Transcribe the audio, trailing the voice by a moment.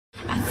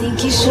I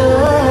think you should.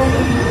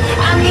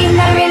 I mean,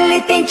 I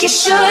really think you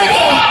should.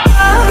 Yeah.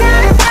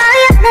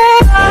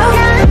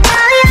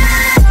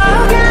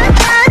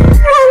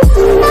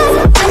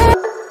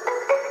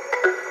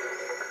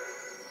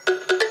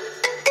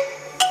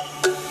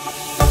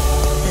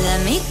 Let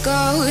me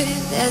go,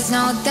 there's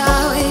no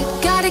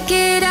doubt. Gotta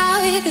get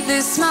out of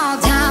this small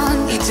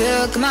town. You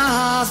took my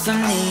heart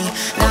from me,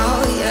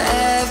 now you're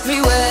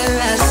everywhere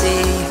I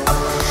see.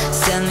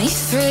 Set me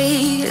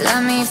free,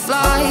 let me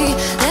fly,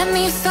 let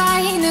me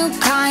find new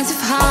kinds of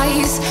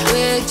highs.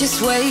 We're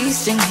just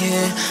wasting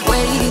here,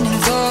 waiting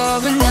for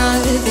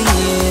another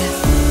year.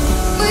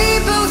 We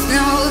both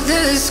know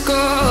the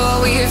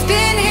score, we've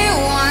been here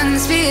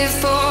once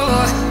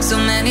before. So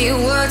many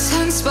words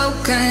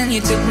unspoken,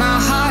 you took my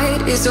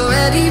heart, it's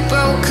already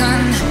broken.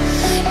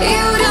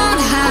 You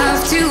don't have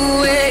to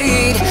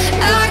wait,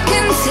 I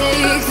can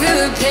take the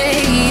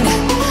pain.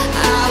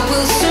 I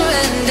will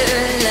surrender,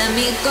 let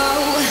me go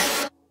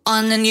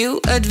on a new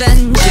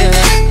adventure.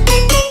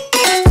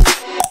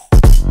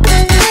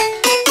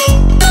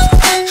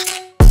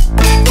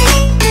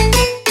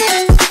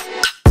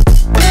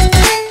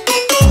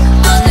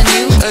 On a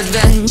new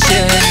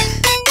adventure.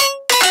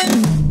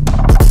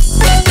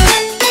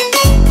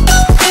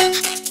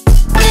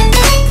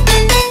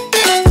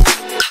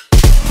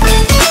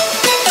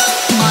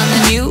 On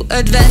a new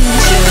adventure.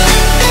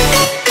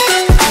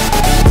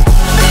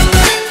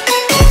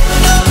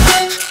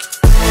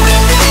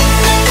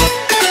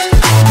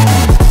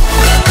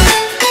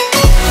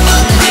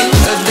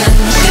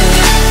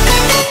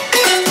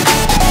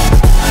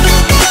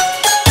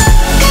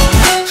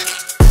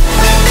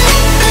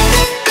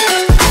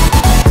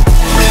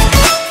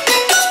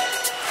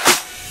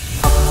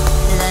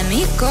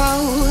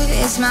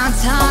 It's my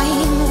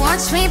time,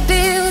 watch me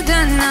build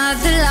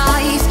another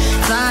life.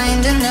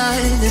 Find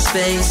another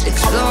space,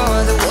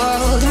 explore the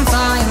world and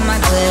find my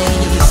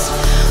place.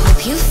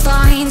 Hope you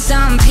find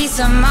some peace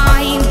of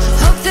mind.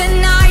 Hope the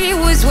night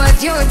was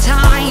worth your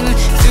time.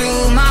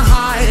 Threw my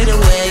heart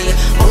away,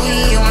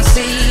 we won't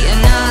see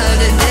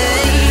another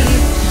day.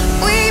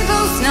 We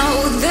both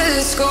know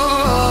the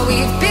score,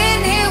 we've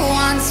been here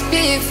once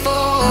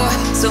before.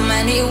 So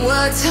many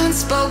words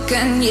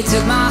unspoken, you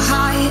took my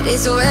heart,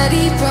 it's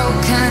already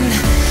broken.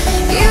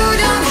 You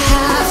don't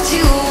have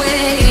to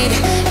wait,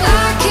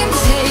 I can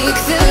take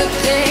the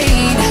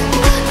pain.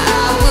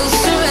 I will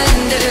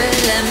surrender,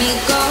 let me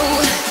go.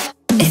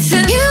 It's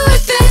a new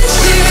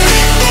adventure.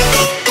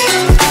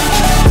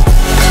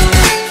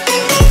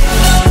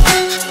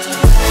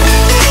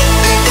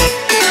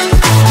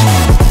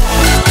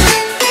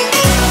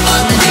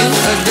 On a new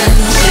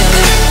adventure.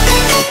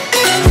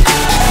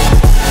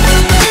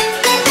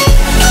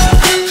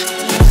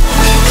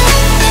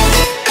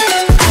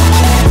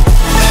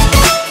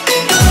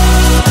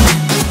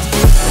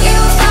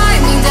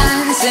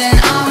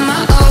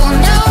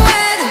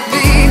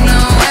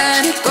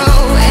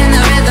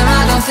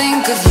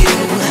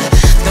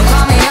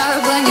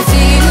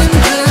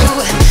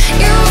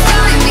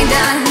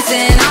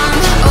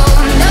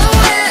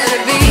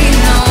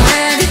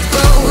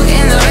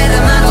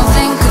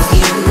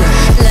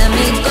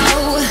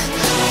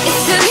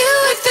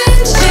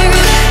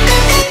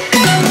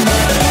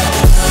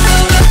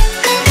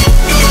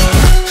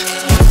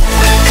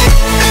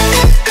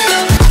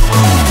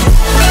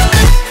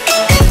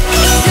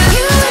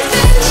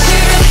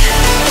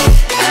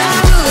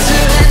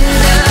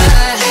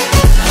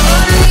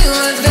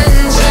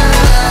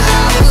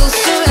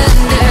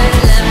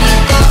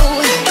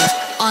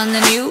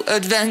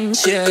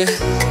 Adventure.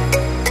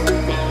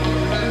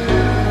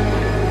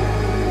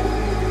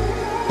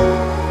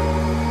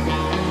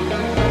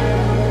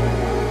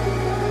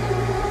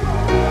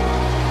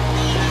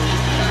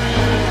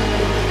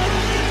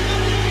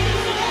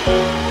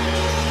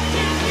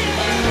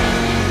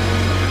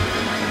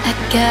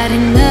 Got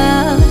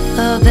enough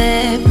of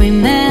every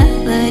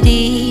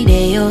melody,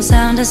 they all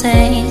sound the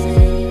same.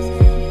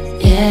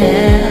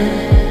 Yeah.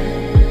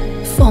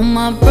 For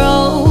my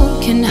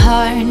broken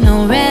heart,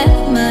 no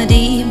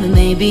remedy. But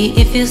maybe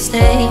if you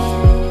stay,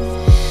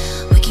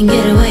 we can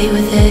get away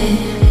with it.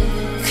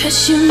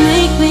 'Cause you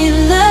make me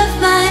love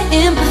my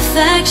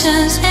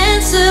imperfections,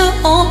 answer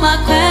all my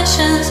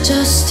questions,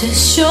 just to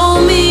show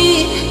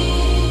me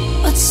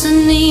what's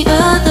on the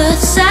other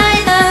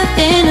side of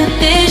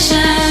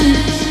inhibition.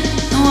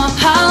 No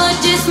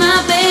apologies, my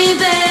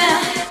baby.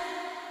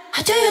 I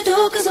do you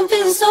do 'cause I'm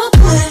feeling so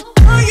good.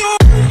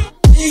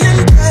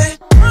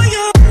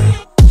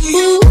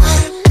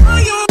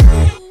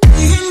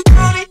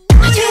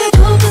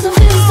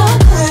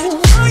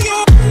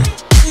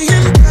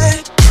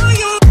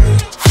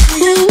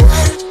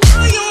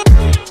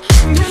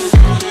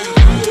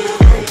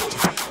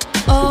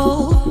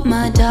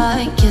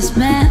 Darkest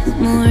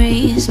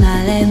memories,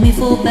 now let me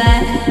fall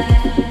back.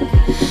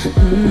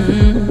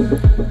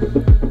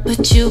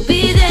 But you'll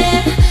be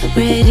there,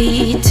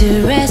 ready to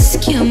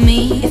rescue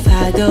me if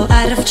I go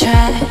out of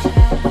track.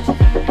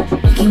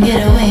 We can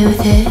get away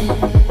with it.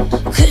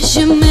 'Cause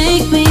you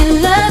make me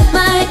love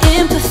my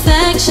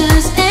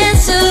imperfections,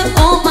 answer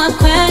all my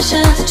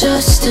questions,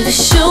 just to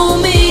show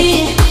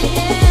me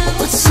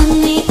what's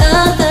on the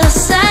other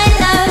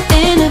side of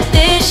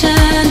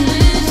inhibition.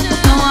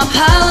 No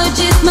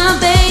apologies, my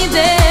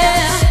baby.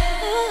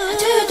 I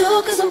do it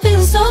all 'cause I'm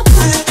feeling so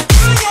good.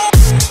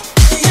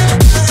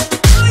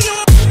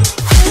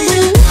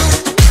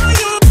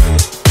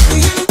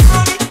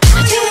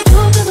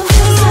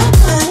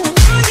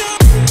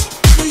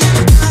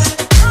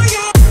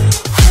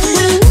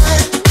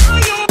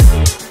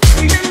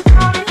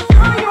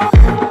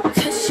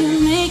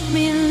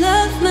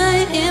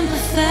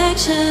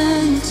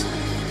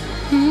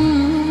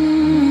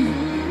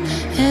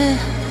 Yeah.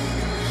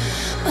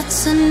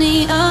 What's on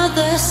the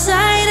other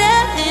side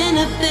of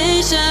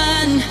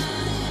inhibition?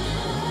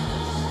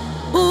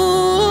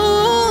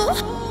 Ooh,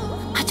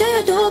 I do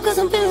it all 'cause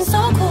I'm feeling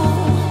so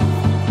cool.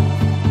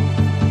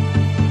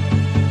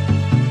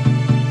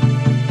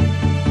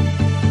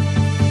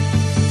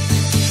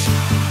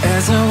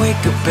 As I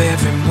wake up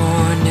every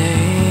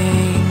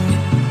morning,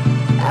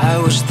 I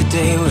wish the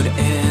day would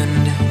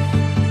end,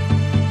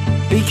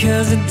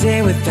 because a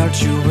day without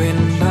you in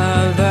my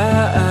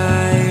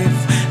life,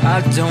 I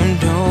don't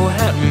know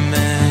how to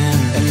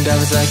mend. And I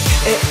was like,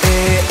 eh,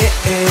 eh, eh,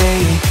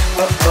 eh,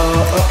 oh,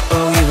 oh, oh,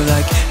 oh. You were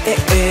like, eh,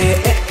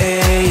 eh, eh,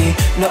 eh,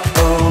 no,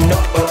 oh, no,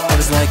 oh. I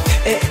was like,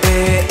 eh,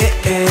 eh,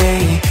 eh,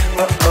 eh,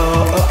 oh,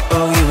 oh, oh,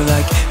 oh. You were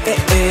like, eh,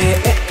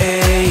 eh, eh,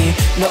 eh,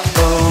 no,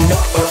 oh, no,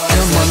 oh.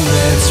 Come on,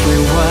 let's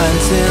rewind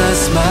till I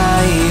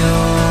smile.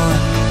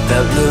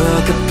 That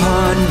look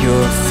upon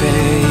your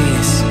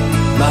face.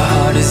 My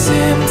heart is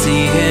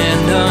empty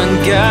and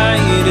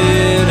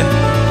unguided,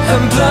 a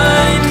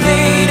blind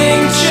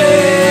leading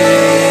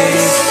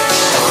chase.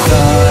 I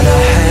thought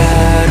I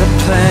had a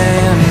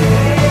plan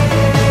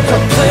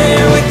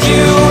with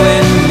you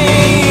and me.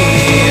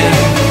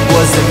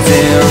 Was it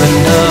fair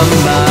enough,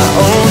 my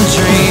own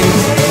dream,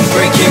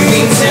 breaking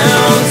me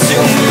down to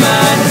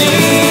my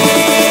knees?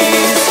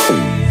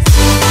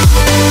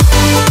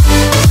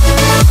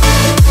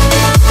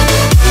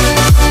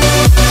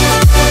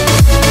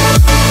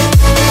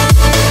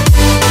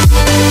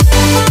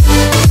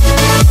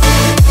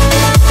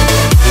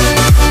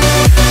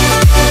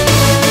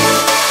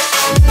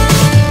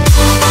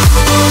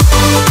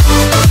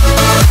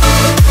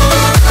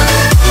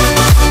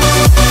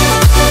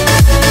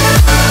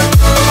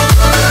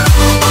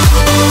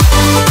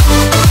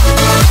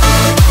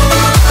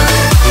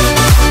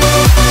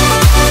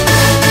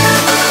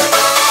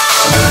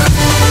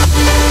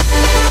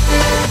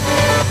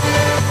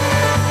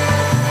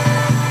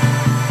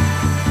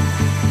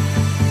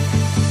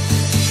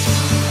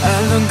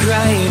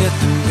 Right at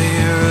the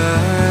mirror,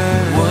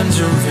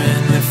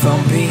 wondering if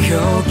I'll be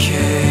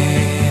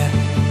okay.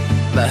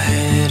 My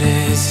head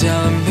is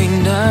telling me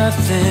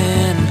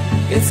nothing,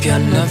 it's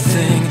got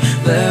nothing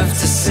left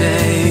to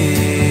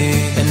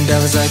say. And I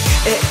was like,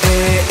 eh,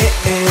 eh,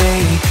 eh,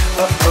 eh,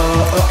 oh,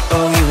 oh, oh,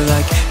 oh. You were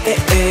like, eh,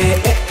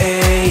 eh, eh,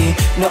 eh,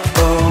 no,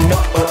 oh, no,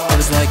 oh. I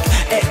was like,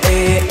 eh,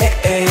 eh, eh,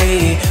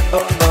 eh,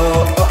 oh,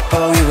 oh, oh,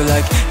 oh. You were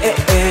like, eh,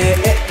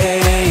 eh, eh,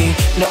 eh,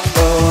 no,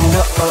 oh,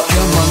 no, oh.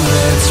 Come on,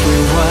 let's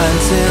rewind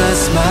till I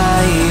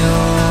smile.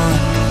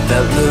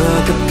 That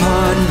look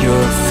upon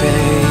your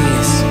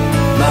face.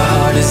 My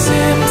heart is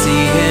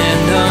empty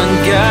and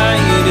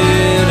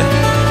unguided,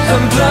 a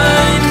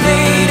blind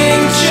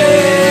leading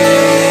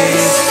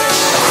chase.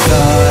 I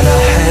thought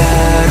I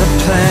had a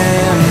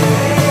plan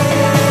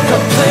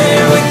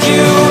with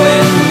you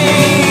and me.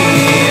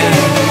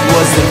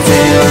 Was it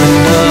fair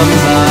enough,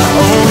 my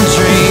own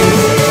dream,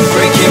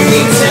 breaking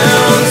me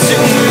down to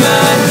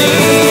my knees?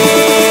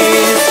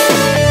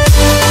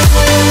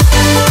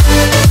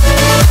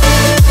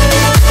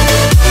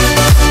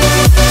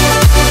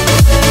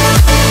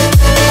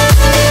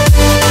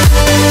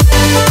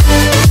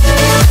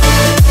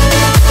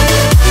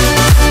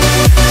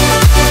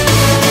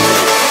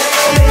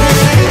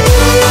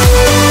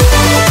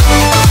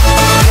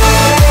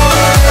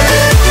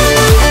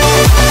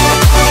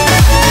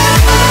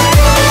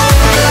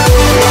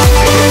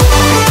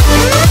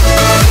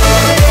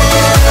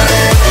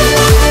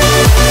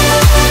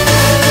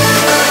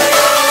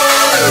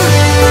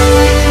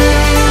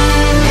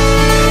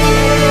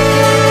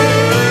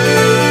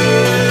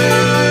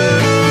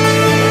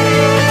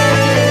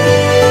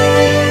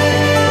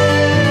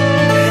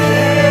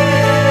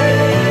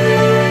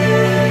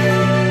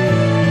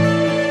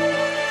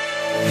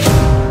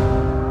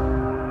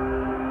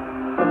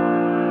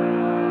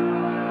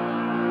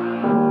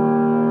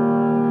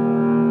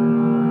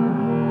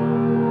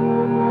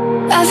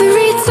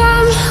 Every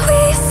time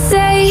we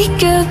say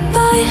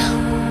goodbye,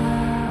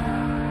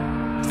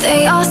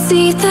 they all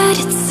see that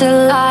it's a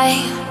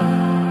lie.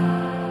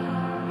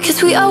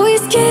 'Cause we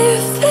always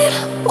give it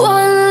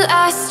one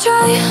last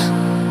try.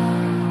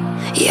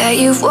 Yeah,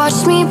 you've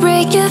watched me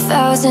break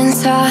 1,000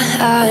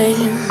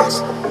 times.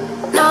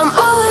 Now I'm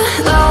all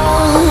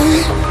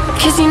alone,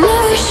 'cause you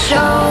never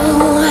show.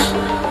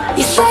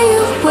 You say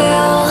you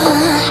will,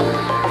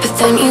 but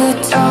then you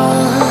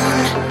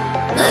don't.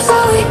 That's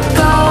how it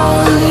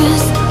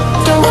goes.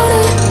 Don't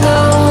wanna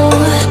know.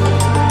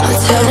 I'm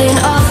turning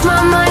off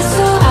my mind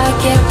so I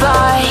get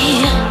by.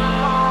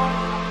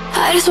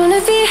 I just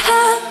wanna be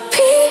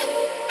happy,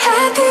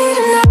 happy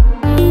tonight.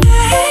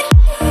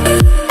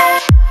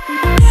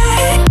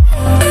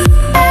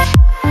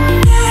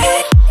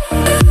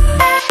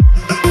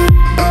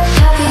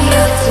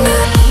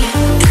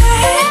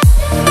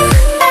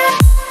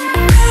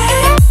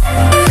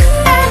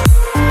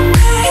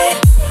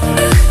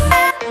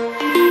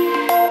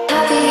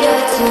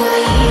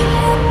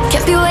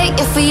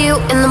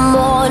 In the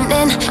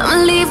morning,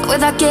 I'ma leave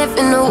without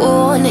giving a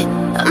warning.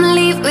 I'ma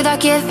leave without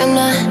giving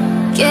a.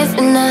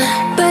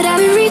 But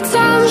every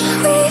time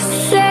we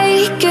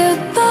say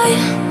goodbye,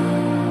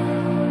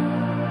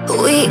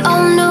 we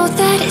all know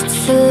that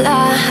it's a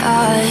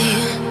lie.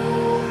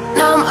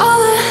 Now I'm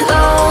all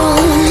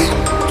alone,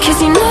 'cause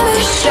you never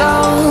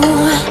show.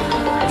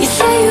 You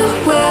say you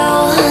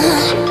will,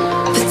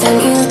 but then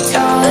you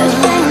don't.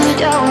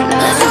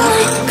 Let's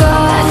let go.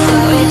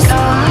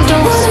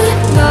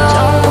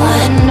 Don't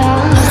wanna know.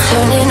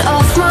 Turning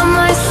off my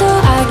mind so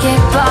I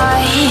get by.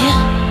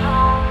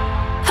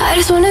 I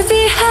just wanna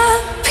be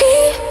happy,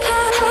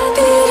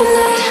 happy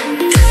tonight.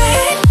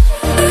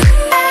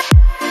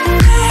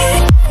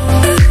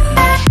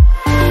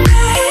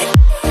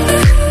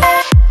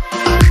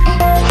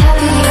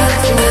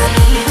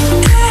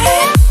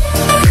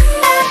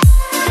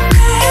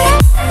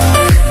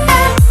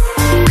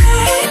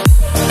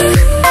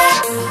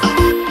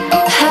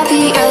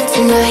 Happier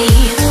tonight.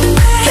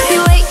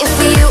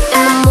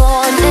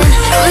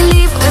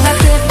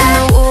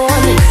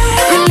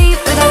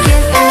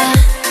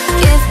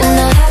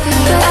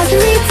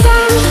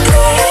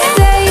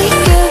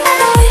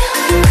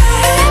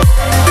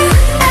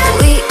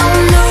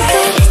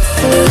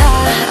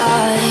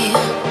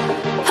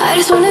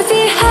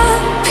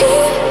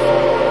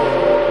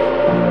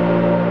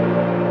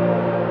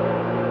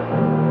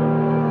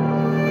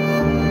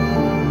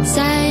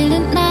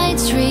 Silent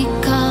nights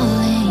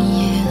recalling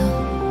you,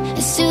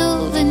 a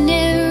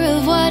souvenir of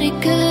what it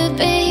could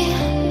be.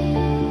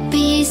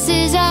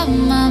 Pieces of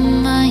my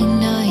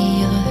mind are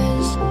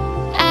yours.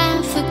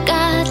 I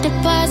forgot the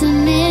parts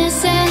I'm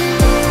missing.